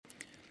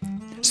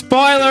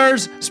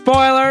Spoilers.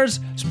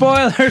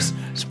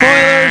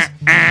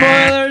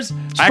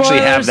 I actually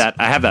have that.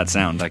 I have that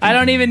sound. I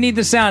don't even need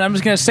the sound. I'm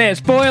just going to say it.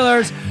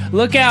 Spoilers.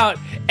 Look out.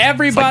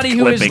 Everybody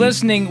who is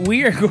listening,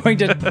 we are going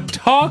to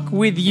talk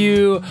with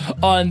you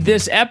on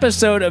this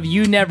episode of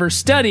You Never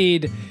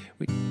Studied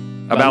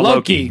about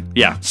Loki.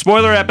 Yeah.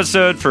 Spoiler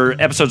episode for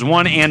episodes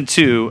 1 and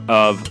 2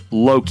 of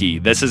Loki.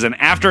 This is an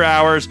after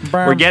hours.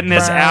 We're getting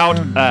this out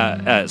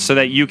so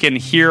that you can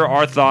hear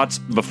our thoughts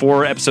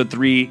before episode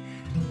 3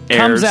 airs.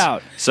 Comes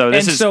out. So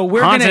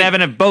Hans and Evan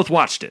have both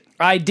watched it.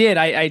 I did.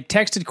 I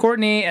texted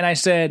Courtney and I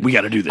said, we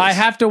got to do this. I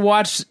have to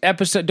watch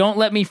episode. Don't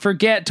let me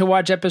forget to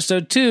watch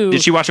episode 2.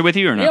 Did she watch it with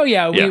you or not? Oh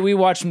yeah, we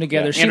watched them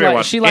together.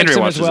 Yeah. She likes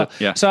them as well.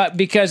 Yeah. So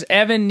because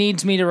Evan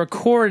needs me to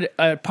record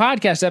a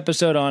podcast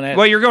episode on it.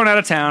 Well, you're going out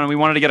of town and we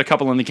wanted to get a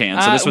couple in the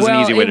can, so this was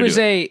an easy way to do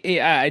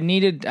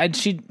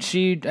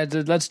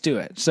it. Let's do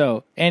it.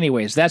 So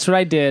anyways, that's what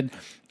I did.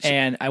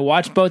 And I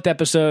watched both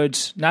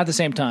episodes, not at the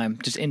same time,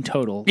 just in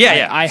total.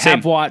 Yeah.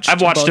 I've watched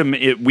them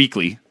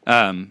weekly.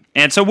 And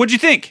so what'd you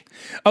think?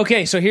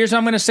 Okay, so here's what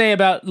I'm going to say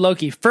about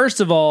Loki. First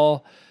of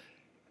all,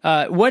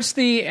 what's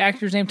the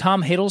actor's name?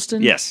 Tom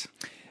Hiddleston? Yes.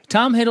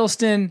 Tom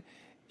Hiddleston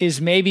is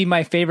maybe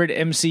my favorite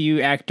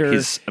MCU actor.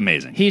 He's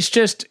amazing. He's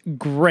just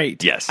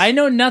great. Yes. I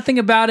know nothing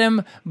about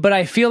him, but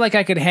I feel like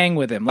I could hang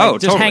with him.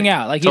 Just totally. hang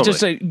out. He's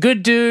just a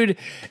good dude,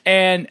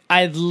 and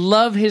I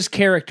love his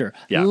character.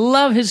 Yeah.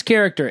 Love his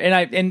character.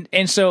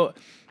 And so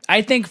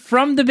I think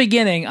from the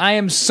beginning, I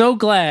am so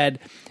glad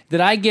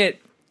that I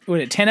get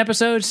 10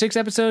 episodes, 6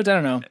 episodes? I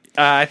don't know.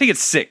 I think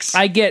it's 6.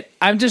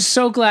 I'm just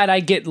so glad I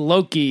get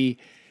Loki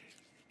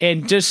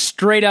and just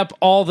straight up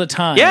all the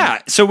time.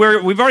 Yeah, so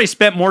we've already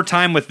spent more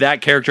time with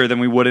that character than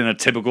we would in a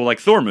typical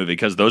Thor movie,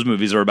 because those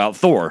movies are about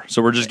Thor.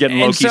 So we're just getting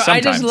Loki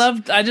sometimes.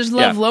 I just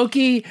love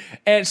Loki.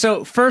 And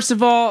so first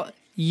of all,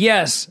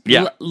 yes.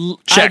 Yeah.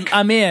 Check.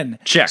 I'm in.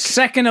 Check.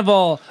 Second of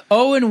all,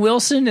 Owen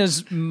Wilson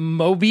is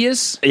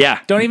Mobius.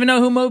 Yeah. Don't even know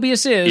who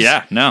Mobius is.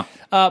 Yeah, no.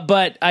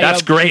 But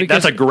that's great.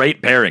 That's a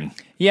great pairing.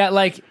 Yeah,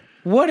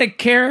 what a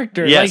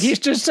character. Yes. He's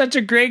just such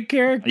a great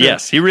character.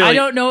 Yes, he really... I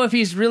don't know if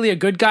he's really a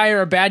good guy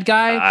or a bad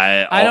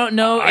guy. I don't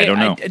know. I don't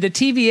know. The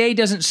TVA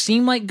doesn't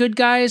seem like good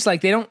guys. They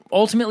don't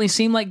ultimately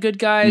seem like good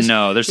guys.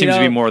 No, there seems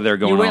to be more there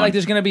going on. You wait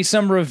there's going to be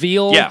some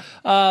reveal. Yeah.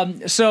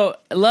 So,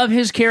 love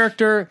his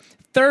character.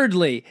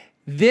 Thirdly,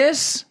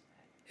 this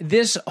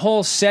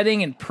whole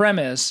setting and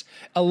premise,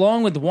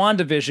 along with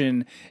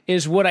WandaVision,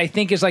 is what I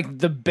think is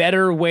the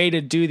better way to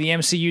do the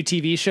MCU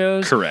TV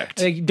shows.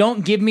 Correct.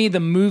 Don't give me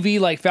the movie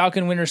like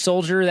Falcon Winter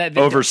Soldier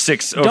over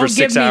 6 don't hours.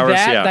 Give me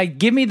that. Yeah.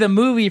 Give me the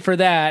movie for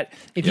that.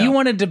 If you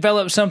want to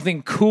develop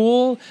something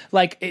cool,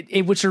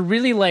 which are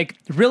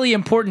really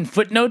important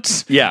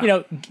footnotes. Yeah.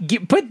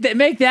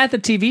 Make that the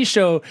TV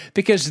show,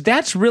 because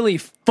that's really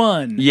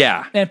fun.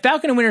 Yeah. And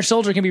Falcon and Winter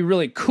Soldier can be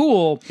really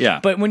cool. Yeah.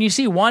 But when you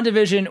see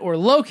WandaVision or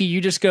Loki,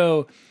 you just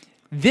go,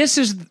 this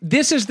is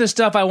the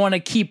stuff I want to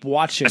keep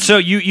watching. So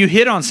you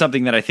hit on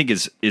something that I think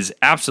is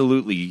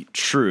absolutely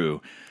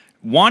true.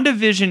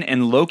 WandaVision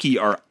and Loki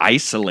are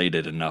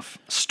isolated enough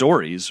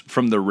stories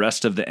from the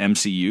rest of the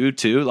MCU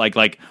too. Like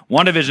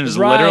WandaVision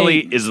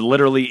is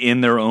literally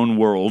in their own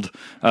world,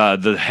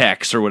 the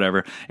Hex or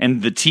whatever,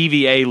 and the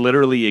TVA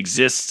literally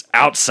exists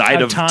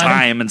outside of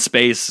time and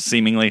space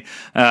seemingly,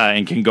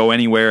 and can go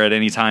anywhere at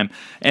any time.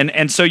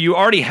 And so you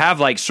already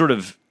have sort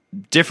of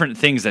different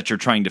things that you're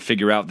trying to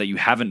figure out that you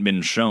haven't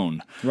been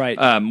shown,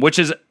 right?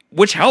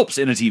 Which helps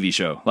in a TV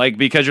show,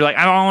 because you're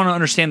I don't want to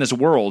understand this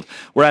world.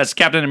 Whereas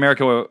Captain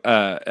America,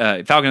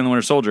 Falcon and the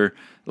Winter Soldier,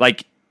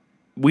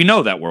 we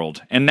know that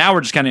world, and now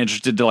we're just kind of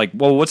interested to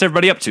well, what's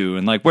everybody up to,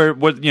 and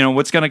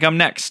what's going to come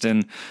next,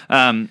 and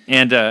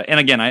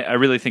again, I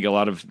really think a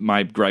lot of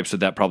my gripes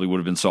with that probably would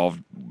have been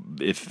solved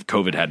if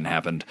COVID hadn't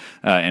happened,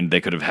 and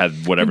they could have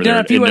had whatever their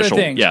initial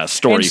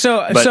story.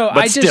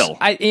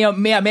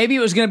 And maybe it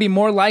was going to be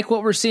more like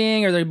what we're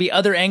seeing, or there'd be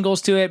other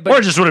angles to it, or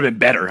it just would have been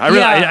better.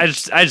 I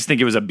just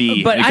think it was a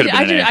B. But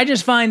I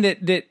just find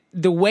that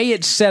the way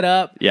it's set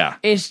up,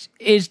 is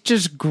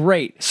just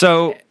great.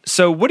 So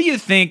what do you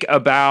think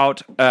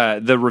about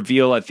the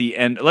reveal at the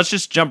end? Let's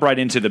just jump right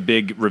into the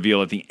big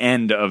reveal at the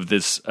end of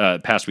this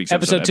past week's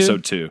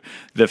episode 2.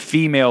 The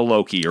female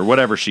Loki, or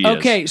whatever she is.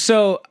 Okay,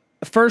 so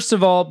first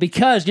of all,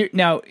 because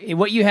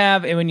what you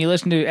have, and when you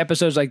listen to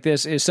episodes like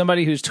this, is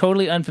somebody who's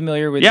totally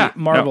unfamiliar with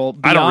Marvel.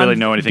 I don't really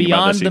know anything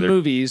about this either. Beyond the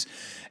movies,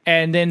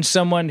 and then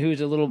someone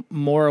who's a little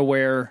more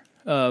aware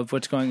of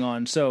what's going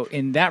on. So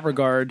in that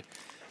regard,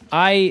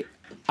 I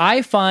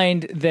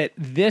find that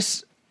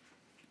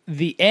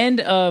the end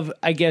of,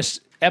 I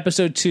guess,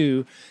 episode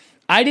 2,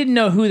 I didn't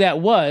know who that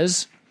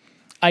was.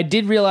 I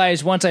did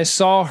realize once I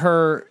saw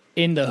her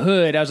in the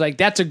hood, I was like,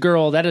 that's a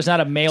girl. That is not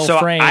a male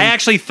frame. I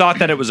actually thought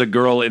that it was a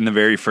girl in the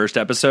very first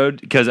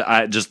episode, because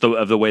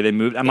of the way they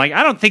moved. I'm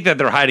I don't think that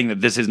they're hiding that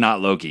this is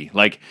not Loki.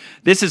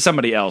 This is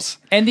somebody else.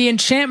 And the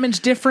enchantment's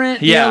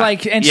different. Yeah.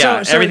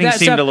 So everything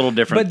seemed a little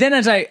different. But then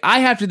I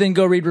have to then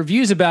go read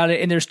reviews about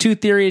it, and there's 2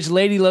 theories: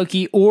 Lady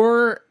Loki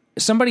or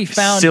somebody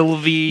found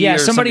Sylvie. Yeah, or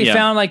somebody something,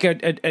 found like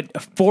a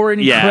foreign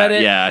Yeah,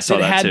 credit yeah, I saw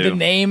that had too. the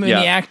name and Yeah.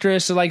 the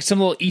actress, so like some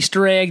little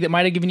Easter egg that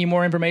might have given you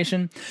more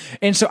information.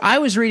 And so I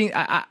was reading.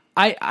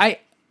 I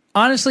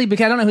honestly,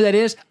 because I don't know who that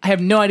is, I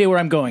have no idea where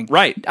I'm going.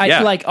 Right,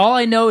 yeah. Like all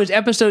I know is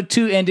episode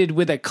 2 ended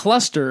with a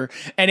cluster,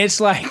 and it's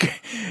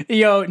like,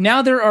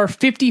 now there are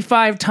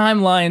 55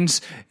 timelines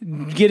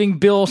getting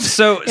built,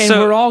 So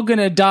we're all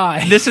gonna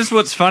die. This is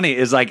what's funny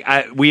is like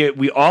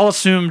we all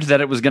assumed that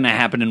it was going to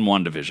happen in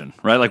WandaVision,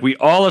 right? Like we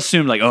all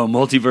assumed like, oh,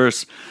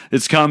 multiverse,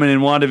 it's coming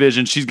in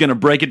WandaVision. She's going to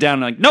break it down.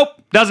 And like, nope,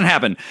 doesn't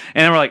happen.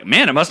 And then we're like,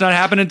 man, it must not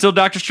happen until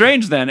Doctor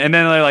Strange then. And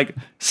then they're like,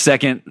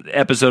 second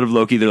episode of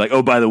Loki, they're like,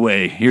 oh, by the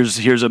way, here's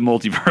a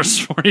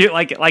multiverse for you.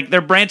 Like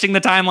they're branching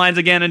the timelines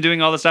again and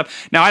doing all this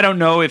stuff. Now I don't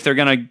know if they're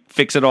going to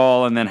fix it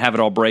all and then have it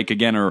all break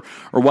again or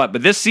what.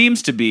 But this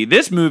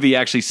movie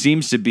actually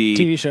seems to be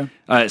TV show.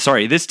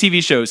 This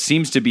TV show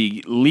seems to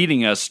be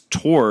leading us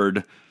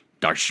toward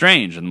Doctor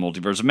Strange and the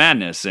Multiverse of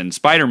Madness and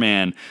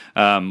Spider-Man,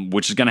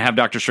 which is going to have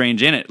Doctor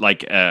Strange in it,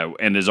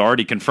 and is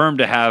already confirmed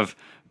to have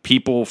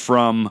people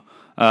from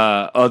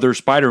other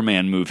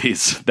Spider-Man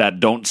movies that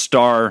don't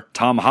star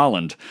Tom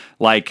Holland,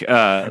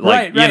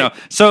 right.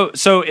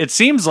 So it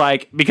seems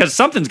like, because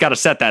something's got to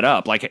set that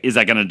up. Like, is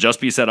that going to just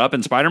be set up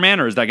in Spider-Man,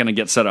 or is that going to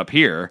get set up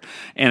here?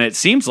 And it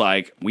seems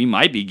like we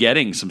might be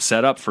getting some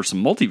setup for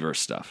some multiverse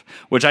stuff,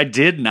 which I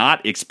did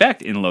not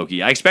expect in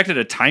Loki. I expected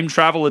a time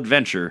travel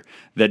adventure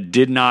that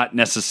did not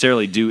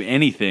necessarily do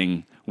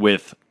anything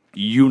with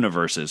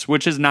universes,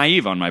 which is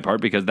naive on my part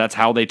because that's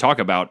how they talk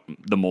about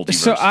the multiverse.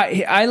 So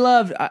I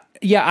loved.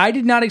 I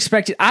did not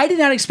expect it. I did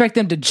not expect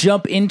them to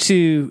jump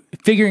into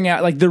figuring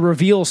out like the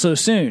reveal so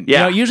soon.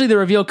 Yeah. Usually the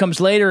reveal comes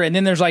later, and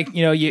then there's like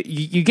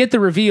you get the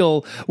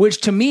reveal,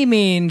 which to me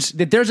means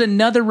that there's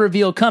another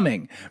reveal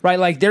coming, right?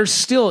 Like there's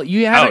still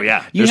you haven't. Oh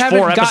yeah, you there's haven't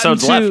 4 gotten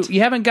episodes to left.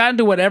 you haven't gotten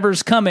to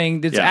whatever's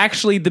coming. That's Yeah.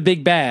 actually the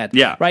big bad.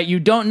 Yeah. Right. You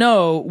don't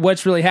know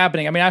what's really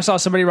happening. I mean, I saw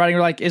somebody writing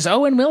like, is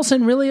Owen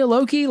Wilson really a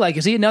Loki? Like,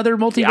 is he another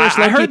multiverse?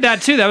 I Loki? heard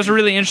that too. That was a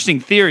really interesting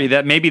theory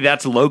that maybe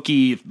that's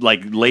Loki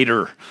like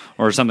later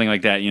or something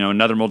like that.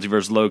 Another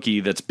multiverse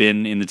Loki that's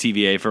been in the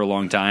TVA for a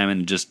long time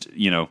and just,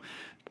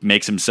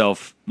 makes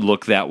himself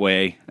look that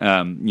way,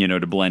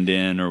 to blend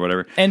in or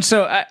whatever. And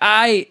so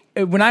I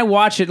when I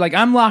watch it, like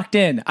I'm locked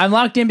in. I'm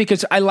locked in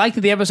because I like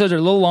that the episodes are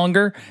a little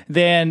longer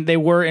than they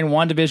were in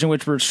WandaVision,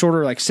 which were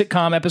shorter, like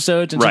sitcom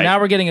episodes. And so Right. now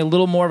we're getting a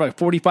little more of a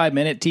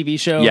 45-minute TV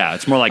show. Yeah,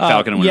 it's more like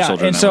Falcon and Winter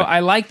Soldier. And in that so way. I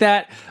like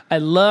that. I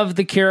love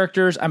the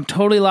characters. I'm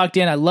totally locked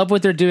in. I love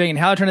what they're doing and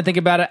how they're trying to think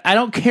about it. I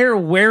don't care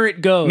where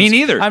it goes. Me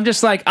neither. I'm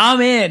just like,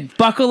 I'm in.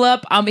 Buckle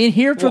up. I'm in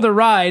here for the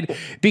ride,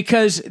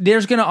 because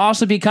there's going to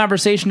also be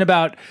conversation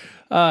about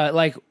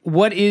like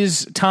what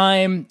is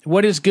time,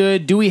 what is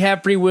good, do we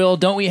have free will,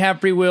 don't we have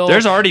free will?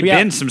 There's already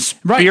been some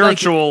Right,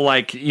 spiritual,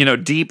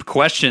 deep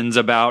questions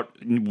about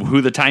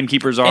who the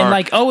timekeepers are. and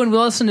like Owen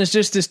Wilson is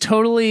just this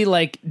totally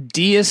like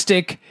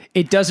deistic,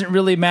 it doesn't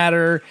really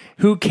matter,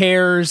 who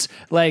cares,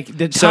 like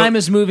the time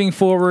is moving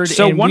forward,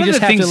 so and one we of just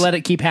the have things, to let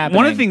it keep happening.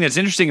 One of the things that's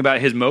interesting about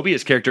his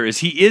Mobius character is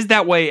he is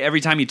that way every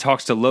time he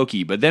talks to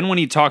Loki, but then when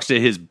he talks to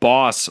his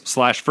boss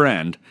 /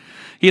 friend,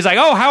 he's like,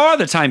 oh, how are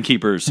the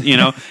timekeepers?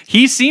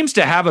 He seems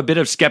to have a bit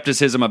of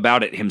skepticism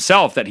about it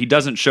himself that he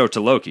doesn't show to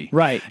Loki.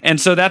 Right.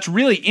 And so that's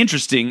really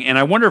interesting, and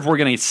I wonder if we're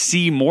going to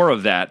see more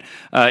of that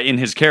in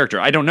his character.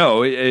 I don't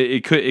know.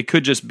 It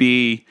could just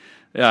be,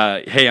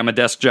 hey, I'm a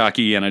desk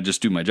jockey and I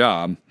just do my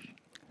job.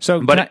 So,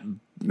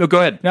 No, go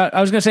ahead. no, I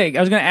was going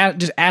to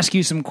just ask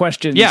you some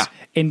questions, Yeah.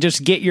 and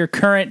just get your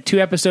current 2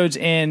 episodes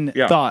in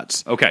Yeah.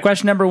 thoughts. Okay.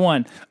 Question number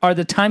 1: are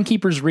the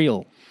timekeepers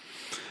real?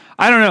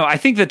 I don't know. I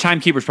think the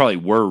timekeepers probably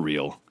were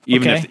real.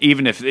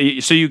 Even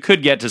if so you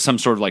could get to some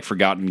sort of like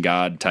forgotten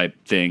god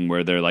type thing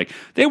where they're like,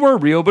 they were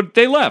real, but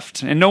they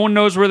left and no one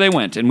knows where they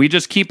went. And we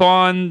just keep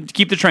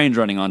the trains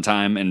running on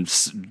time and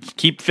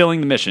keep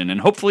filling the mission. And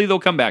hopefully they'll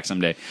come back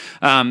someday.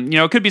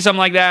 It could be something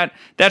like that.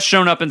 That's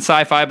shown up in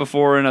sci-fi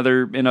before in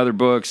other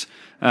books.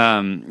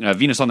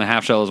 Venus on the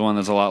Half Shell is one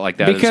that's a lot like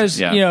that. Because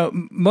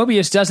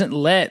Mobius doesn't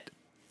let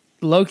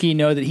Loki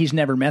know that he's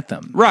never met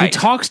them. Right. He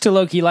talks to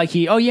Loki like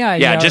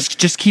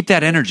just keep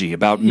that energy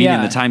about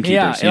meeting the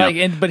timekeepers.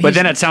 Yeah, but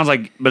then it sounds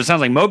like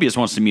Mobius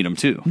wants to meet him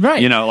too.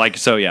 Right.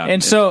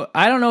 And so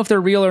I don't know if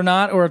they're real or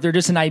not, or if they're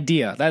just an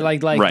idea. That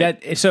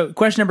Right. that. So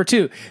question number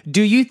 2: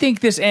 do you think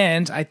this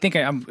ends? I'm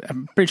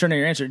pretty sure I know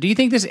your answer. Do you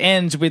think this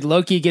ends with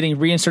Loki getting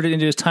reinserted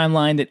into his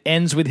timeline that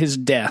ends with his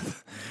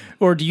death?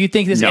 Or do you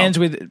think this ends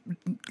with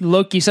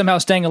Loki somehow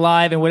staying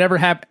alive and whatever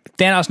happened,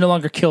 Thanos no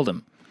longer killed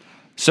him?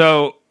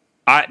 So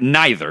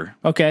neither.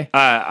 Okay.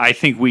 I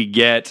think we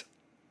get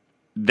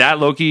that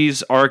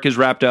Loki's arc is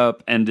wrapped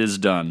up and is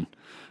done.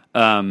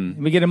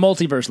 We get a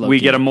multiverse Loki. We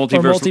get a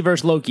multiverse- Or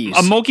multiverse Lokis.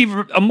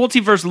 A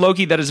multiverse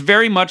Loki that is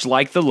very much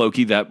like the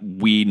Loki that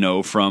we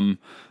know from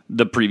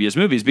the previous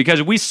movies,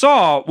 because we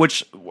saw,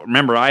 which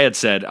remember I had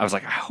said, I was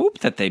like, I hope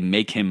that they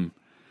make him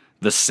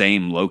the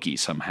same Loki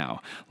somehow.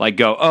 Like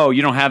go, oh,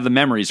 you don't have the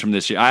memories from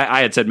this year.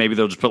 I had said maybe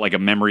they'll just put like a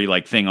memory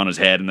like thing on his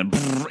head and then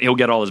he'll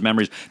get all his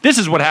memories. This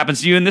is what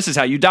happens to you and this is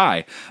how you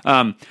die.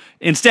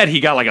 Instead, he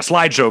got like a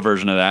slideshow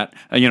version of that,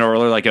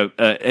 or like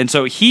and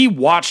so he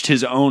watched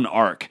his own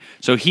arc.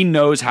 So he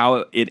knows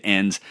how it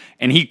ends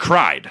and he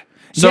cried.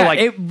 So yeah, like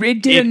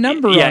it did a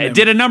number on him. Yeah, it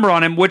did a number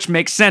on him, which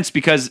makes sense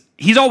because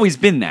he's always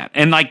been that.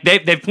 And like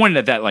they've pointed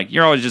at that, like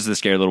you're always just this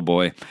scared little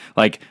boy,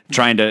 like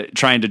trying to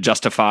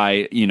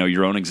justify,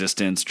 your own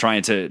existence,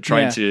 trying to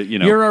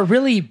You're a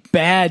really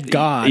bad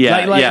god. Yeah,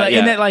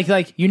 and that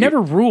like you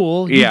never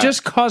rule, you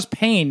just cause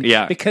pain.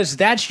 Yeah. Because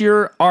that's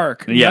your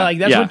arc. Yeah.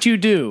 That's what you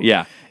do.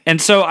 Yeah. And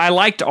so I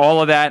liked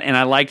all of that, and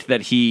I liked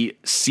that he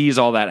sees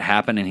all that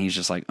happen and he's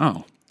just like,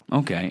 oh,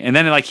 okay. And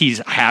then like he's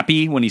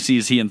happy when he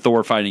sees he and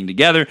Thor fighting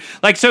together.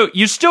 Like, so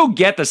you still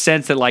get the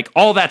sense that like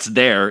all that's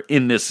there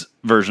in this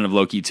version of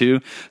Loki too.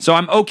 So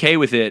I'm okay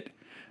with it,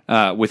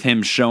 with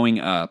him showing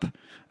up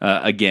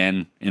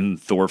again in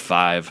Thor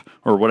 5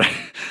 or what.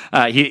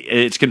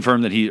 It's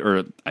confirmed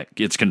that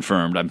it's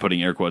confirmed. I'm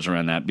putting air quotes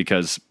around that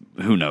because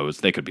who knows?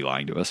 They could be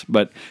lying to us,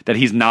 but that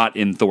he's not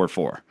in Thor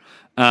 4.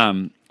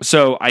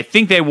 So I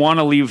think they want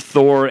to leave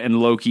Thor and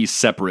Loki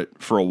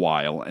separate for a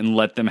while and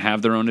let them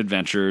have their own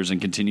adventures and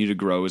continue to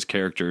grow as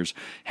characters.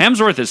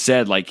 Hemsworth has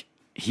said like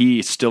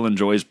he still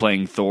enjoys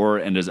playing Thor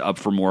and is up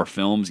for more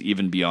films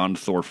even beyond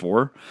Thor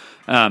 4,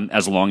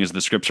 as long as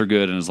the scripts are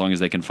good and as long as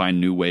they can find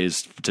new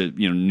ways to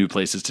new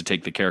places to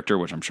take the character,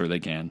 which I'm sure they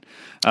can.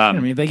 I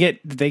mean, if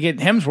they get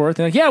Hemsworth,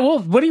 they're like, yeah, well,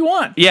 what do you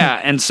want?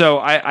 Yeah, and so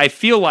I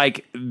feel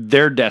like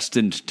they're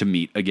destined to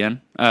meet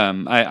again.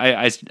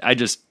 I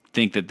just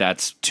think that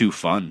that's too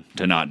fun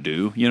to not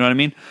do. You know what I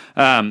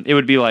mean? It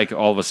would be like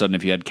all of a sudden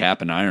if you had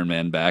Cap and Iron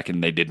Man back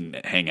and they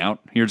didn't hang out.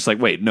 You're just like,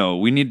 wait, no,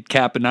 we need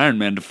Cap and Iron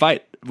Man to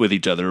fight with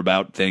each other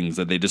about things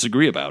that they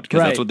disagree about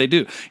because that's what they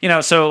do.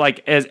 So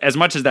like as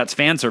much as that's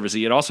fan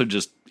servicey, it also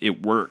just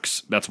it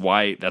works. That's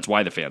why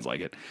the fans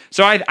like it.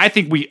 So I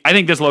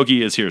think this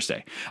Loki is here to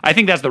stay. I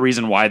think that's the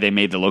reason why they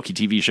made the Loki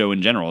TV show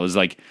in general. Is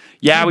like,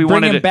 yeah, we bring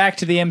wanted him back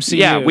to the MCU.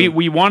 Yeah,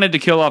 we wanted to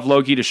kill off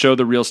Loki to show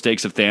the real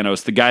stakes of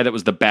Thanos. The guy that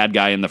was the bad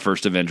guy in the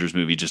first Avengers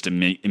movie just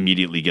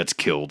immediately gets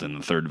killed in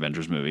the third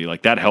Avengers movie.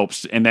 Like that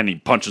helps, and then he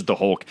punches the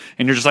Hulk,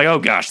 and you're just like, oh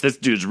gosh, this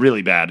dude's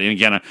really bad, and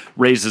again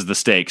raises the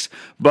stakes,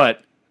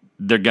 but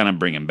they're gonna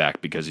bring him back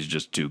because he's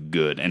just too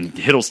good, and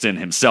Hiddleston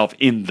himself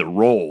in the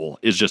role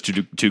is just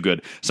too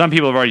good. Some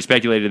people have already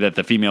speculated that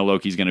the female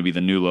Loki is going to be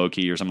the new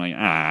Loki or something.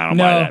 I don't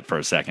buy that for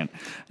a second.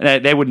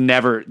 They would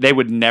never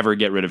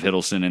get rid of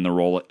Hiddleston in the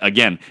role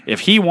again. If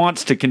he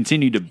wants to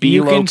continue to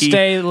be Loki, can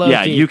stay Loki.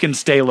 Yeah, you can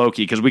stay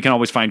Loki because we can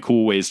always find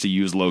cool ways to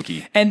use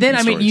Loki. And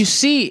then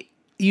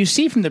you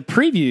see from the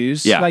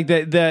previews, like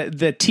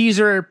the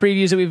teaser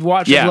previews that we've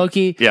watched of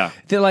Loki, that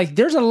like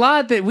there's a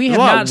lot that we have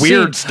not seen.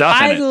 Weird stuff.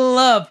 I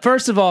love,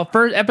 first of all,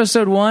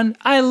 episode 1.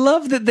 I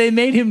love that they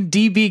made him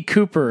DB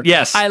Cooper.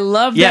 Yes, I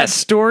love that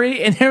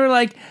story, and they were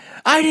like,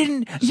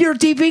 you're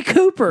DB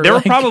Cooper. There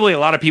were probably a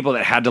lot of people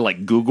that had to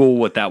like Google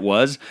what that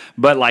was,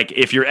 but like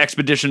if you're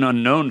Expedition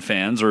Unknown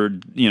fans or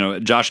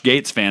Josh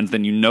Gates fans,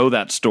 then you know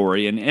that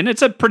story, and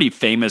it's a pretty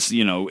famous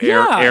air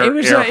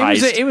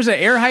heist. It was an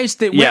air heist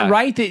that went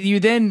right. That you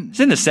then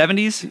it's in the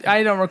 70s.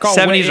 I don't recall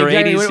 70s or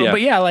 80s.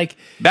 But like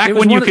back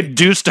when you could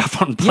do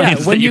stuff on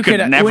planes that you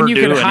could never do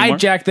anymore.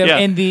 Hijack them,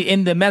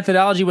 and the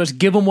methodology was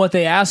give them what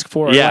they ask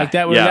for. Like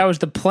that was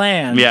the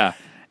plan. Yeah.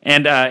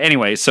 And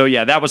anyway, so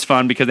that was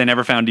fun because they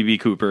never found DB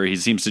Cooper. He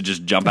seems to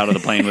just jump out of the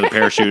plane with a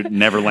parachute,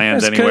 never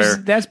lands anywhere.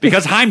 That's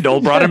because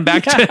Heimdall brought him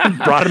back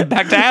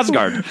to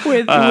Asgard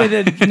with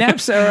a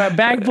knapsack or a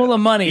bag full of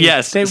money.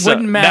 Yes,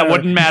 wouldn't matter. That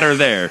wouldn't matter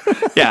there.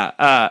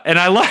 Yeah, and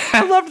I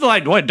loved the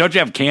line. What? Don't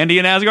you have candy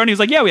in Asgard? And he's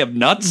like, yeah, we have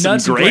nuts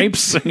and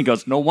grapes. And he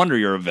goes, no wonder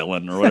you're a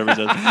villain or whatever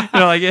he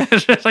says.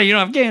 It's just like you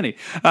don't have candy.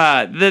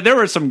 There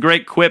were some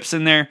great quips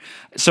in there.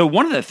 So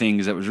one of the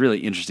things that was really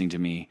interesting to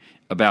me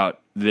about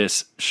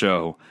this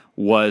show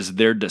was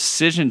their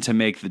decision to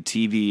make the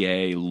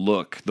TVA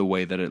look the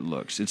way that it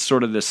looks. It's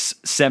sort of this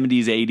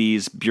 70s,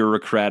 80s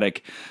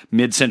bureaucratic,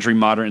 mid-century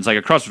modern. It's like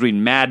a cross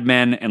between Mad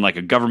Men and like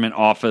a government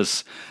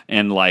office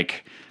and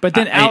like... But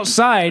then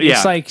outside,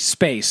 it's like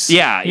space. You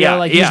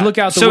just look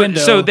out the window.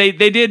 So they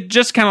did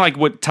just kind of like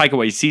what Taika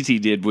Waititi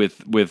did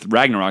with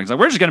Ragnarok. It's like,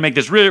 we're just going to make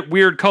this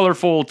weird,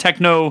 colorful,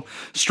 techno,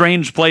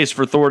 strange place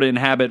for Thor to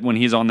inhabit when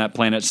he's on that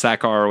planet,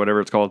 Sakaar or whatever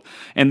it's called.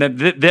 And then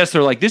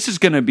they're like, this is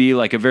going to be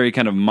like a very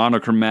kind of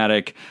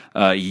monochromatic,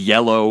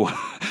 yellow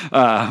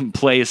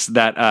place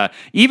that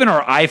even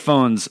our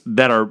iPhones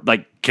that are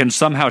like, can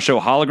somehow show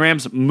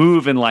holograms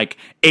move in like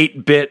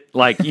 8-bit,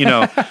 like,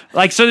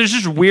 like, so there's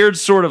just weird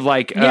sort of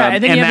like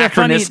and then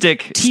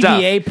anachronistic you have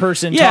the funny TVA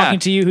person talking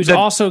to you who's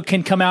also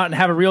can come out and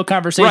have a real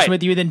conversation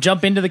with you, then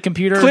jump into the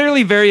computer.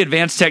 Clearly very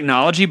advanced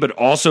technology, but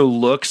also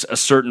looks a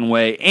certain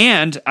way.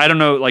 And I don't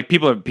know, like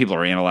people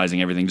are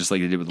analyzing everything just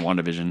like they did with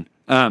WandaVision.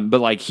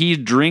 But like he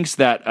drinks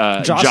that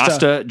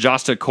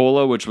Josta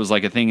Cola, which was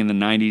like a thing in the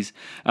 90s.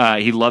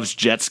 He loves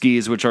jet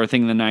skis, which are a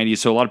thing in the 90s.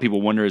 So a lot of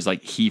people wonder, is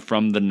like he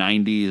from the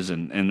 90s?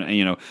 And and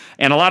you know,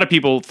 and a lot of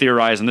people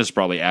theorize, and this is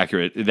probably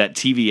accurate, that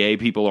TVA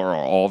people are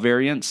all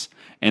variants,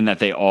 and that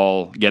they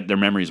all get their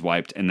memories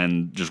wiped and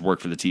then just work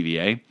for the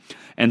TVA.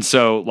 And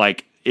so,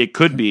 like, it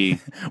could be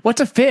what's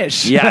a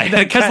fish?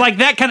 Yeah, because like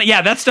that kind of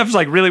that stuff's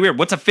like really weird.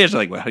 What's a fish?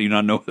 Like, well, how do you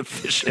not know what a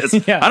fish is?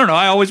 Yeah. I don't know.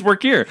 I always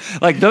work here.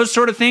 Like those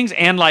sort of things,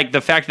 and like the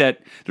fact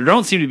that there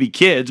don't seem to be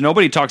kids.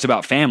 Nobody talks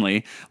about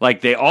family.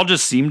 Like they all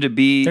just seem to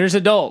be there's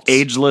adults,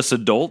 ageless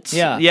adults.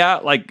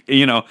 Yeah. Like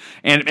you know,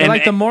 and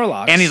like the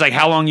Morlocks. And he's like,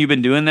 how long you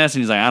been doing this?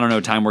 And he's like, I don't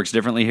know. Time works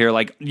differently here.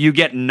 Like you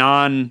get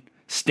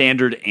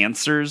non-standard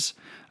answers.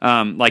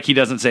 Like he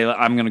doesn't say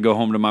I'm going to go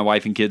home to my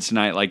wife and kids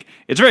tonight. Like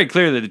it's very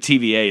clear that the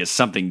TVA is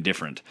something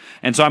different,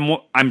 and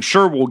so I'm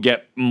sure we'll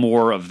get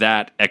more of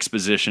that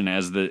exposition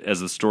as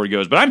the story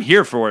goes. But I'm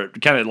here for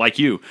it, kind of like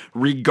you,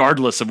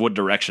 regardless of what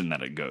direction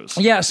that it goes.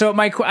 Yeah. So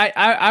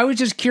I was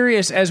just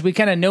curious as we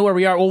kind of know where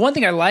we are. Well, one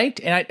thing I liked,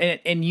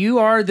 and you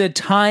are the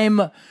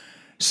time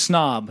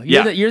snob.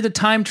 You're the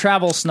time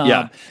travel snob.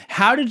 Yeah.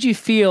 How did you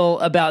feel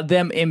about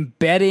them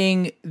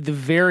embedding the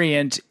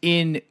variant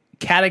in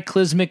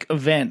cataclysmic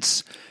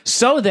events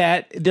so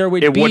that there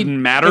would it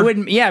wouldn't matter? It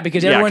wouldn't,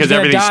 because everyone's because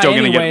everything's still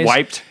going to get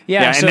wiped.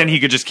 Yeah, and then he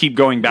could just keep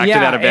going back to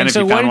that event if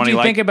so he found one he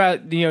what did you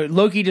liked. think about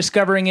Loki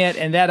discovering it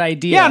and that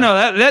idea? Yeah,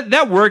 no,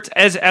 that worked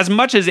as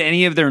much as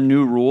any of their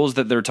new rules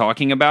that they're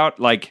talking about.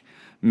 Like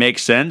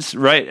makes sense,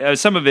 right?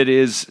 Some of it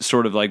is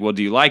sort of like, well,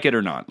 do you like it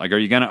or not? Like, are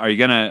you gonna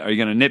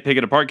nitpick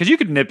it apart? Because you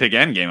could nitpick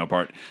Endgame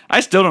apart. I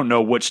still don't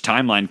know which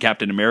timeline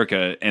Captain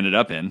America ended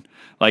up in.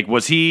 Like,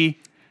 was he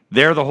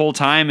there the whole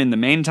time in the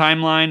main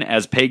timeline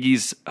as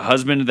Peggy's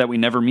husband that we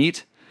never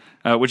meet?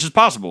 Which is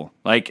possible.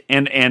 Like,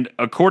 and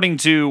according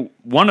to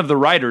one of the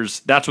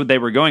writers, that's what they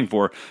were going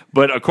for.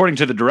 But according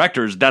to the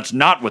directors, that's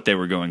not what they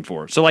were going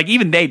for. So, like,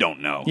 even they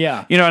don't know.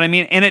 Yeah. You know what I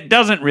mean? And it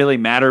doesn't really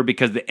matter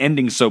because the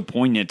ending's so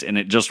poignant and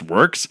it just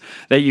works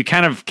that you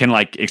kind of can,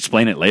 like,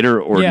 explain it later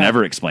or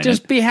never explain it.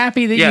 Just be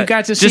happy that you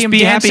got to see him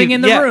dancing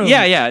in the room.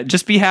 Yeah.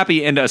 Just be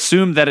happy and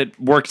assume that it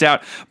worked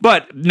out.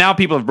 But now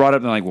people have brought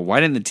up, they're like, well, why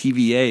didn't the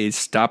TVA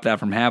stop that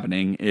from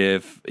happening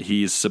if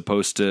he's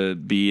supposed to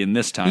be in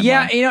this timeline?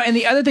 Yeah, and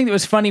the other thing that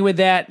was funny with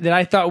that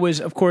I thought was,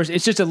 of course,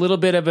 it's just a little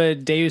bit of a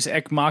Deus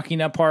Ex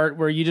Machina part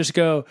where you just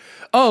go,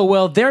 oh,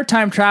 well, their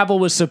time travel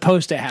was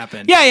supposed to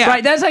happen. Yeah.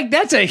 Right?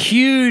 That's a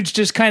huge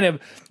just kind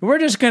of, we're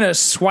just going to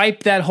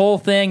swipe that whole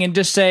thing and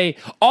just say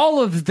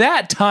all of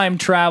that time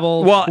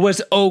travel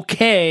was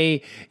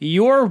okay.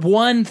 Your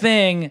one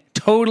thing,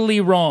 totally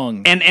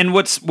wrong. And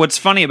what's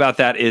funny about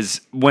that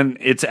is when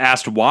it's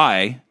asked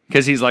why,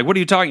 because he's like, what are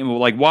you talking about?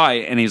 Like, why?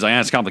 And he's like,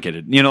 it's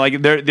complicated.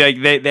 Like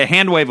they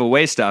hand wave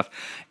away stuff.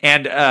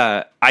 And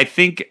I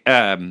think,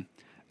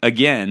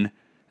 again,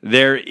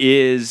 there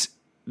is,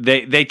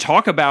 they do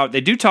talk about,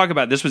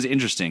 this was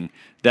interesting,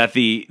 that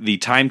the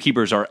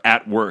timekeepers are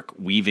at work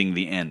weaving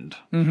the end,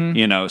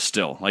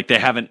 still. Like they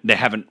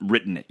haven't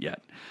written it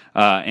yet.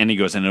 And he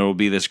goes, and it'll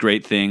be this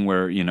great thing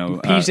where,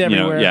 peace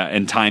everywhere.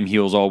 And time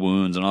heals all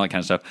wounds and all that kind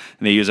of stuff.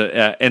 And they use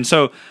it. And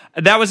so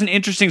that was an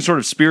interesting sort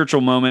of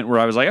spiritual moment where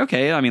I was like,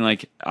 okay, I mean,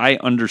 like, I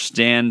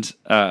understand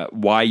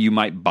why you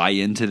might buy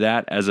into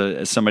that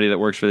as somebody that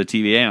works for the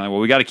TVA. And I'm like,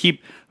 well, we got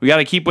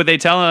to keep what they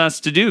telling us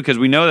to do because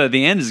we know that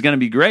the end is going to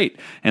be great.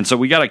 And so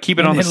we got to keep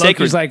it on the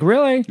sacred. Loki's like,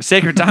 really?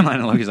 Sacred timeline.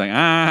 And Loki's like,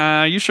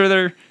 are you sure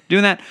they're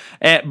doing that?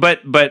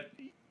 But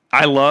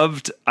I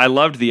loved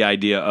the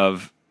idea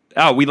of,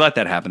 oh, we let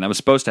that happen. That was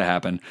supposed to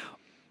happen.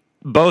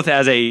 Both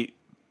as a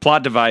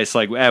plot device,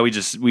 like,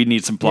 we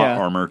need some plot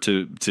armor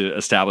to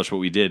establish what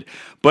we did.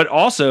 But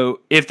also,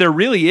 if there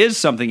really is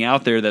something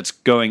out there that's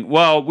going,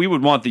 well, we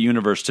would want the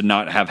universe to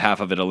not have half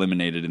of it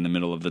eliminated in the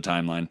middle of the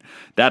timeline.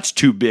 That's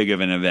too big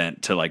of an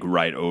event to, like,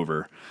 write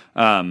over.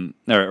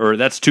 Or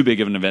that's too big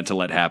of an event to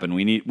let happen.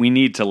 We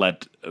need to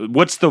let.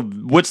 What's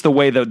the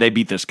way that they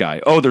beat this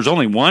guy? Oh, there's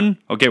only one.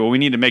 Okay, well, we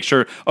need to make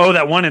sure. Oh,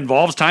 that one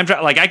involves time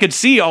travel. Like I could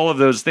see all of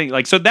those things.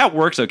 Like so that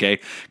works okay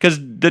because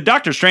the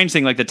Doctor Strange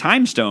thing, like the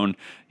Time Stone,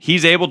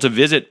 he's able to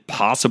visit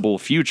possible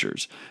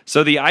futures.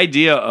 So the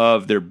idea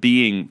of there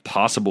being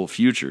possible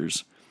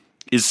futures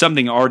is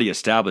something already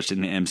established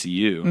in the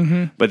MCU.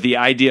 Mm-hmm. But the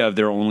idea of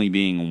there only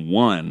being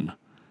one.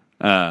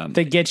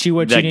 That gets you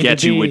what you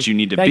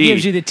need to be. That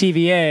gives you the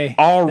TVA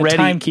already. The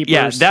timekeepers.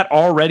 Yeah, that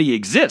already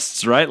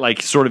exists, right?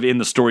 Like sort of in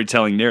the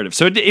storytelling narrative.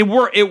 So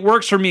it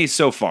works for me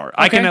so far. Okay.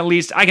 I can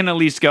at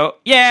least go,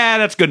 yeah,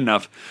 that's good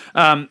enough.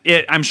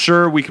 I'm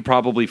sure we could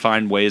probably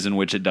find ways in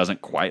which it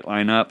doesn't quite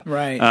line up,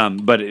 right?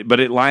 But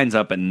it lines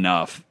up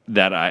enough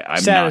that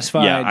I'm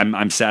satisfied.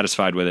 I'm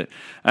satisfied with it.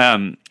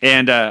 I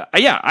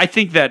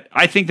think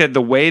that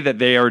the way that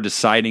they are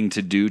deciding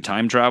to do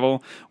time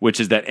travel, which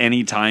is that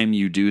any time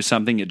you do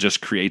something, it just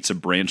creates a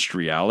branched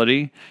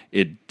reality.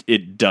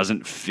 It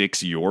doesn't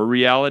fix your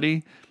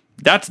reality.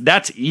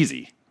 That's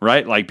easy.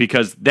 right? Like,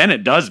 because then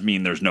it does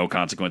mean there's no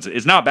consequences.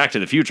 It's not Back to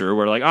the Future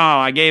where like, oh,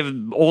 I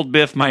gave old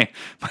Biff my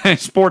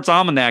sports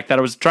almanac that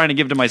I was trying to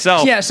give to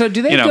myself. Yeah, so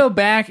do they go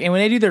back, and when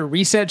they do their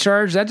reset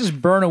charge, does that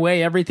just burn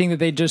away everything that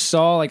they just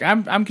saw? Like,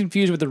 I'm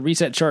confused what the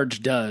reset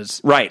charge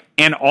does. Right.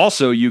 And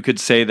also you could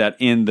say that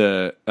in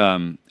the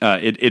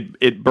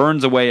it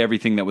burns away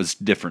everything that was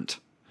different.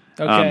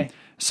 Okay.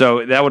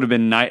 So that would have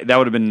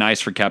been nice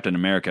for Captain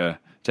America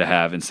to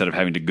have, instead of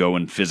having to go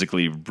and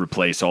physically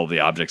replace all the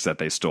objects that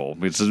they stole.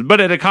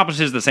 But it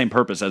accomplishes the same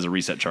purpose as a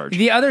reset charge.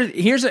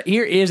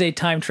 Here is a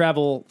time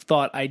travel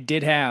thought I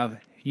did have.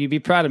 You'd be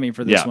proud of me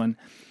for this one.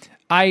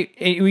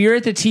 You're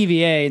at the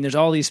TVA and there's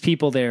all these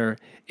people there,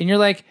 and you're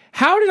like,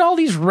 how did all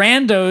these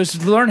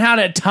randos learn how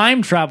to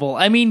time travel?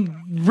 I mean,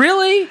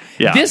 really?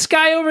 Yeah. This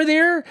guy over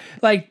there?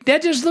 Like,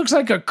 that just looks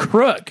like a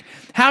crook.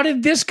 How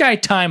did this guy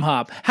time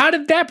hop? How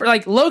did that...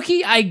 Like,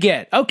 Loki, I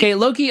get. Okay,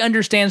 Loki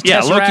understands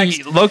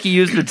Tesseract. Loki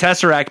used the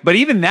Tesseract, but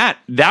even that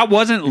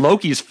wasn't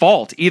Loki's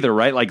fault either,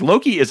 right? Like,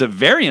 Loki is a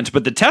variant,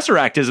 but the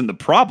Tesseract isn't the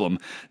problem.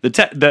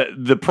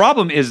 The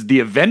problem is the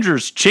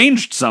Avengers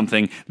changed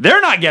something.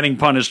 They're not getting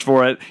punished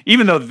for it,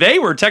 even though they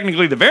were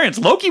technically the variants.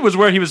 Loki was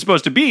where he was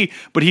supposed to be,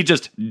 but he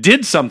just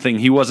did something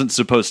he wasn't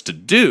supposed to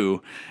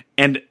do.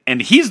 And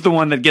he's the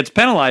one that gets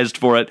penalized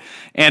for it,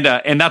 and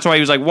that's why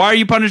he was like, "Why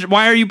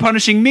are you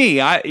punishing me?"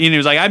 He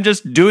was like, "I'm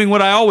just doing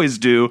what I always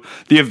do."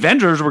 The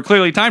Avengers were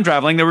clearly time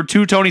traveling. There were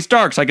two Tony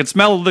Starks. I could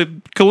smell the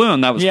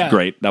cologne. That was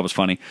great. That was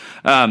funny.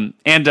 And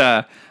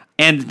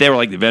they were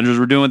like, the Avengers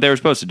were doing what they were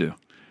supposed to do.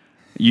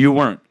 You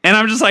weren't, and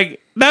I'm just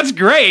like, that's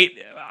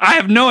great. I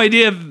have no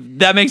idea if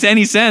that makes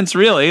any sense,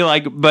 really.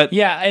 Like, but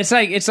yeah, it's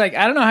like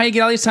I don't know how you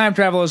get all these time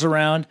travelers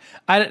around.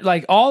 I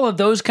like all of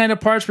those kind of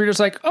parts where you're just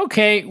like,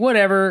 okay,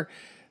 whatever.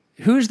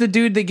 Who's the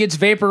dude that gets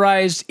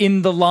vaporized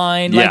in the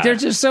line? Like,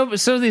 there's just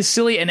so these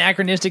silly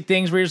anachronistic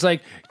things where you're just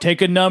like,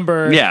 take a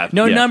number,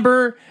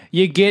 number,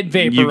 you get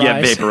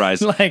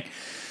vaporized. Like,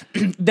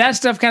 that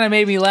stuff kind of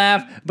made me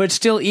laugh, but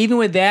still, even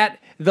with that,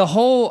 the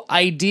whole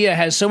idea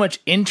has so much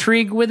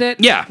intrigue with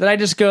it. Yeah. That I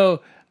just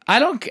go,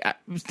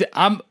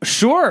 I'm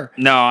sure.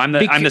 No, I'm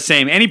the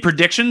same. Any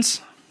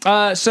predictions?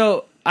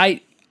 So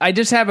I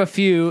just have a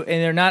few,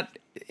 and they're not,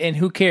 and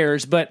who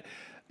cares? But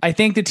I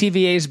think the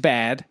TVA is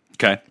bad.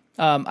 Okay.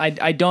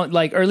 I don't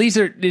like, or at least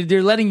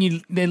they're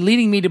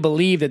leading me to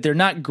believe that they're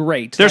not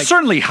great. They're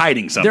certainly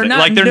hiding something.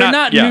 They're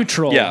not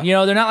neutral. Yeah. You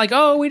know, they're not like,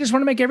 oh, we just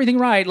want to make everything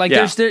right. Like,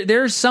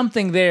 there's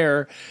something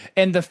there,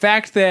 and the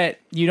fact that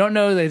you don't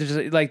know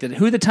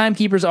who the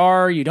timekeepers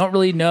are, you don't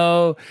really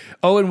know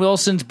Owen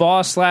Wilson's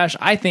boss /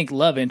 I think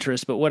love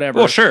interest, but whatever.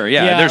 Well, sure,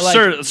 yeah.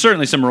 There's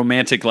certainly some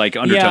romantic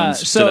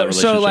undertones to that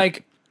relationship. So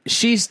like,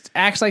 she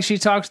acts like she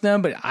talks to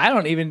them, but I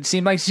don't even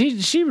seem like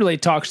she really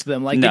talks to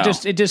them. Like, no.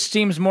 It just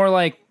seems more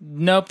like,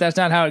 nope, that's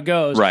not how it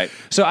goes. Right.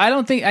 So I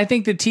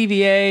think the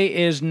TVA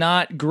is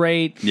not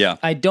great. Yeah.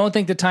 I don't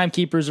think the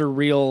timekeepers are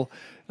real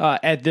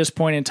at this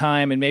point in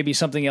time, and maybe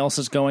something else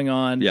is going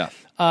on. Yeah.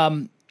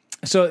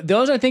 So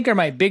those I think are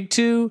my big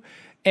two.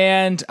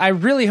 And I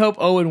really hope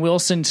Owen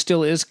Wilson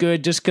still is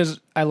good, just because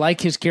I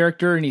like his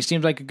character and he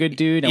seems like a good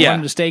dude. I want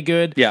him to stay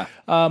good. Yeah.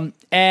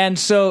 And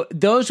so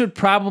those would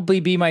probably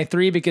be my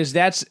three, because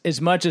that's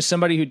as much as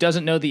somebody who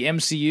doesn't know the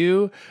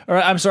MCU,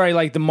 or I'm sorry,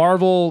 like the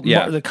Marvel,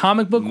 the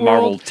comic book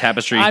Marvel world.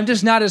 tapestry. I'm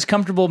just not as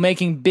comfortable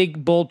making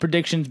big, bold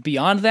predictions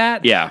beyond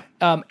that. Yeah.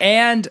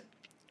 And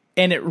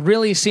it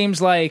really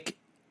seems like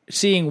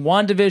seeing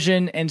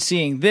WandaVision and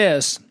seeing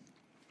this,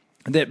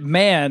 that,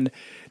 man,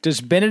 does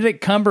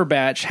Benedict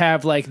Cumberbatch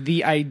have like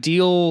the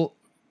ideal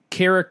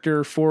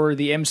character for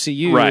the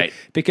MCU? Right.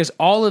 Because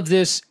all of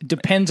this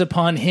depends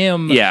upon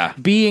him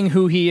being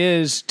who he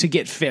is to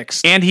get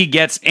fixed. And he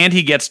gets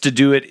to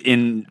do it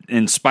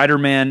in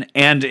Spider-Man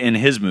and in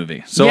his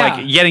movie. So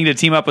like, getting to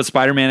team up with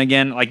Spider-Man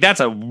again, like, that's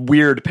a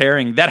weird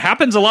pairing. That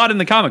happens a lot in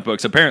the comic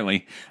books,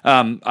 apparently.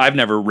 I've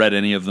never read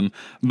any of them,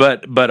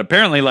 but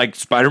apparently, like,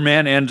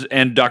 Spider-Man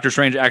and Doctor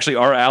Strange actually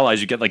are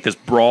allies. You get like this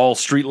brawl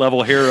street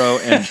level hero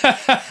and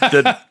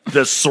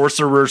the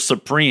Sorcerer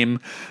Supreme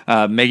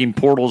making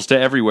portals to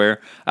everywhere.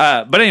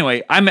 But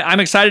anyway, I'm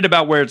excited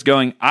about where it's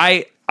going.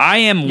 I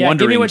am wondering.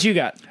 Give me what you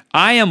got.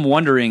 I am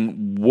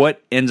wondering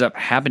what ends up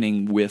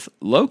happening with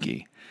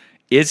Loki.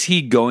 Is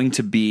he going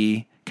to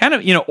be kind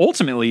of,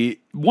 ultimately,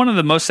 one of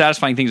the most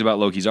satisfying things about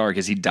Loki's arc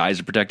is he dies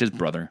to protect his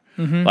brother.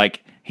 Mm-hmm.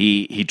 Like,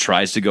 he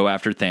tries to go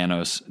after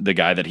Thanos, the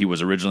guy that he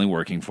was originally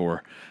working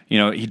for.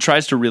 He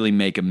tries to really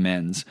make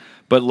amends.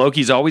 But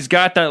Loki's always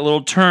got that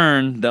little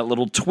turn, that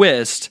little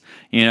twist.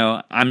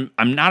 I'm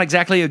not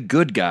exactly a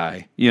good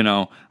guy.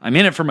 I'm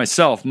in it for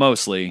myself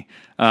mostly.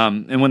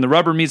 And when the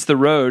rubber meets the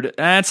road,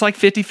 it's like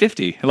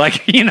 50-50.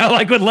 Like,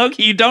 like with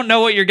Loki, you don't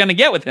know what you're going to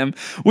get with him,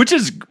 which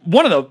is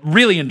one of the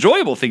really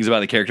enjoyable things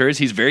about the character is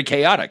he's very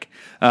chaotic.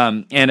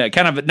 And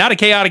kind of not a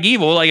chaotic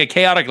evil, like a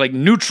chaotic, like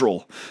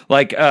neutral.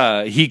 Like,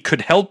 he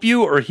could help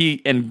you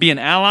and be an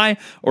ally,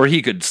 or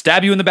he could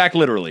stab you in the back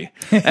literally.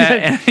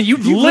 And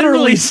you've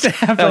literally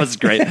stabbed. That was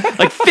great.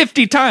 Like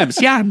 50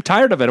 times. Yeah, I'm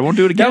tired of it. I won't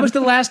do it again. That was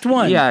the last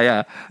one.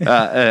 Yeah.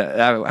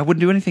 I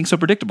wouldn't do anything so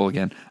predictable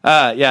again.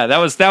 Yeah, that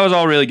was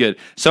all really good.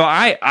 So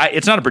I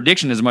it's not a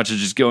prediction as much as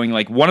just going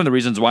like, one of the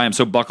reasons why I'm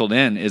so buckled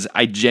in is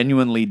I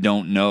genuinely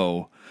don't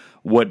know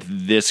what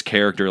this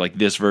character, like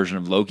this version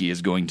of Loki,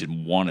 is going to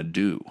want to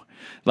do.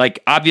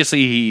 Like,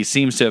 obviously, he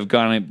seems to have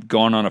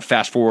gone on a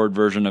fast-forward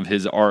version of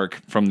his arc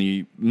from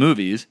the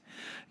movies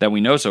that we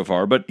know so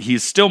far, but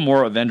he's still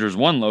more Avengers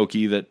 1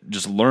 Loki that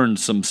just learned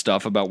some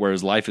stuff about where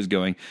his life is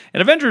going.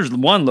 And Avengers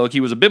 1 Loki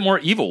was a bit more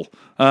evil,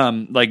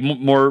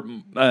 more.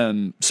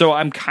 So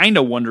I'm kind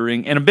of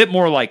wondering, and a bit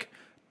more like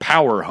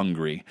power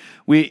hungry.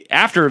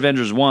 After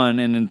Avengers 1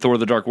 and in Thor: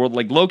 The Dark World,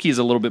 like Loki is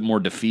a little bit more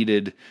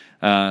defeated,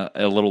 a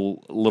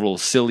little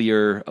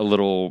sillier, a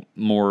little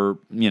more,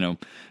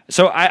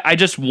 So I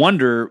just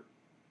wonder,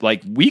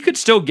 like, we could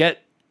still get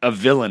a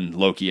villain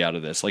Loki out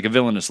of this, like a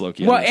villainous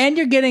Loki. Well, and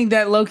you're getting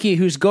that Loki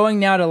who's going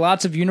now to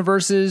lots of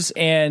universes,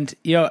 and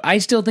I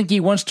still think he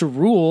wants to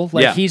rule.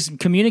 Like he's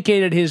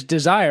communicated his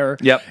desire.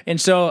 Yep.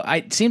 And so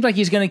it seems like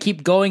he's going to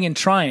keep going and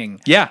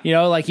trying. Yeah.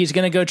 Like he's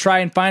going to go try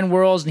and find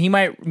worlds,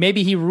 and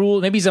maybe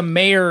he's a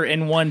mayor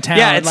in one town.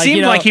 Yeah, it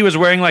seemed like he was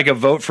wearing like a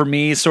vote for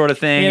me sort of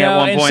thing at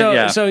one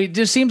point. So it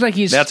just seems like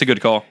that's a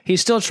good call. He's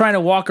still trying to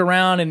walk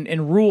around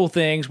and rule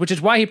things, which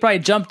is why he probably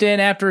jumped in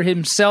after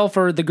himself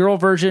or the girl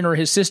version or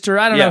his sister.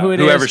 I don't know who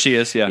it is. Whoever she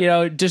is,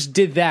 just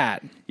did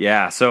that.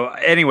 Yeah. So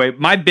anyway,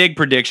 my big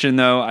prediction,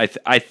 though,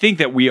 I think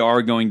that we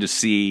are going to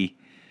see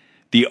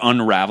the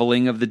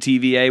unraveling of the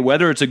TVA,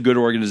 whether it's a good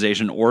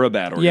organization or a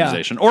bad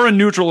organization, or a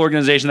neutral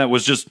organization that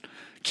was just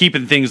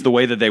keeping things the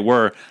way that they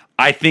were.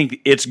 I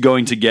think it's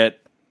going to get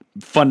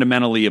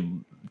fundamentally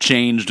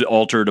changed,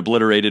 altered,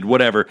 obliterated,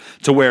 whatever,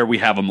 to where we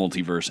have a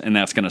multiverse, and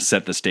that's going to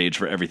set the stage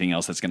for everything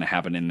else that's going to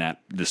happen in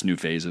this new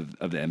phase of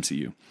the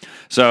MCU.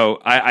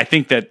 So I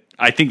think that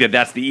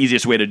that's the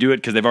easiest way to do it,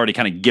 because they've already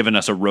kind of given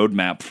us a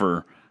roadmap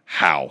for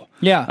how.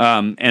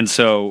 Yeah. And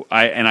so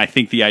I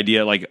think the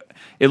idea, like,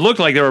 it looked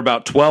like there were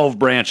about 12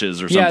 branches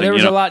or something. Yeah, there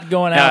was a lot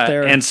going out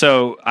there. And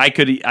so I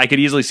could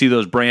easily see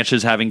those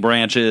branches having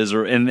branches,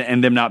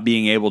 and them not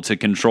being able to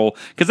control,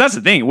 because that's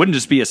the thing, it wouldn't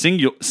just be a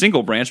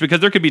single branch, because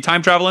there could be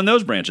time travel in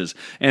those branches,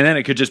 and then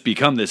it could just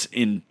become this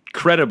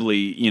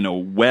incredibly,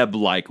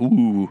 web-like,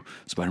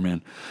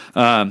 Spider-Man.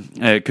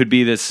 It could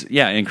be this,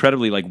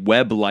 incredibly like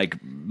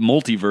web-like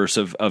multiverse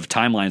of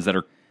timelines that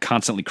are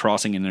constantly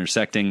crossing and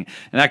intersecting,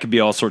 and that could be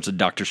all sorts of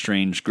Doctor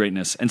Strange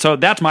greatness. And so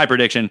that's my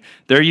prediction.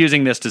 They're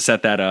using this to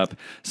set that up.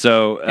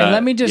 So, and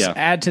let me just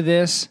add to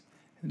this.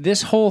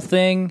 This whole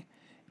thing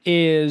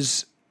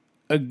is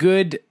a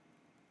good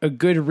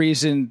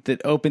reason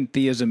that open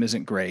theism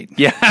isn't great.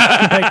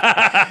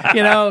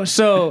 Yeah.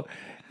 So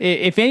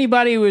if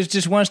anybody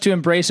just wants to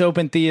embrace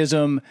open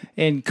theism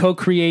and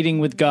co-creating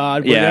with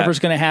God, whatever's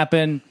going to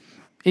happen,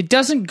 it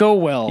doesn't go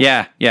well.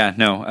 Yeah,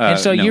 no. And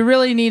so you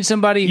really need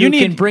somebody who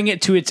can bring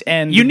it to its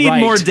end. You need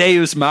more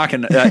Deus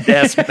Machina,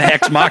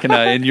 Ex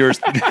Machina in your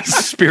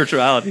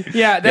spirituality.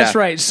 Yeah, that's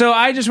right. So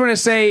I just want to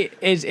say,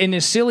 in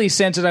a silly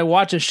sense, as I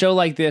watch a show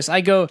like this,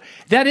 I go,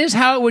 that is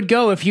how it would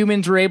go if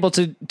humans were able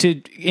to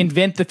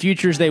invent the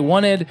futures they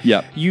wanted.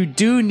 Yeah. You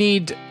do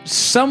need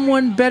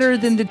someone better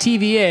than the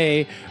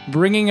TVA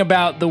bringing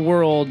about the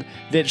world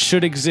that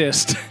should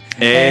exist.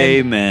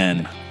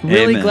 Amen.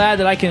 Really glad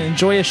that I can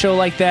enjoy a show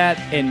like that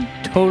and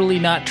totally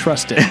not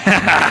trust it.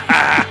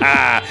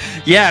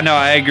 Yeah, no,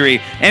 I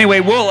agree. Anyway,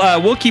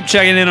 we'll keep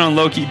checking in on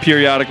Loki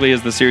periodically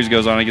as the series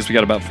goes on. I guess we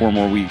got about 4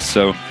 more weeks.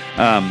 So,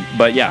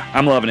 but yeah,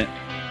 I'm loving it.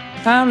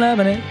 I'm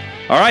loving it.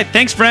 All right,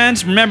 thanks,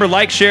 friends. Remember,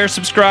 like, share,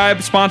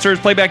 subscribe. Sponsors,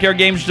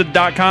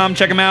 playbackyardgames.com.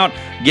 Check them out.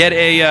 Get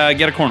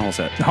a cornhole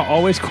set.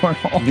 Always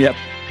cornhole. Yep.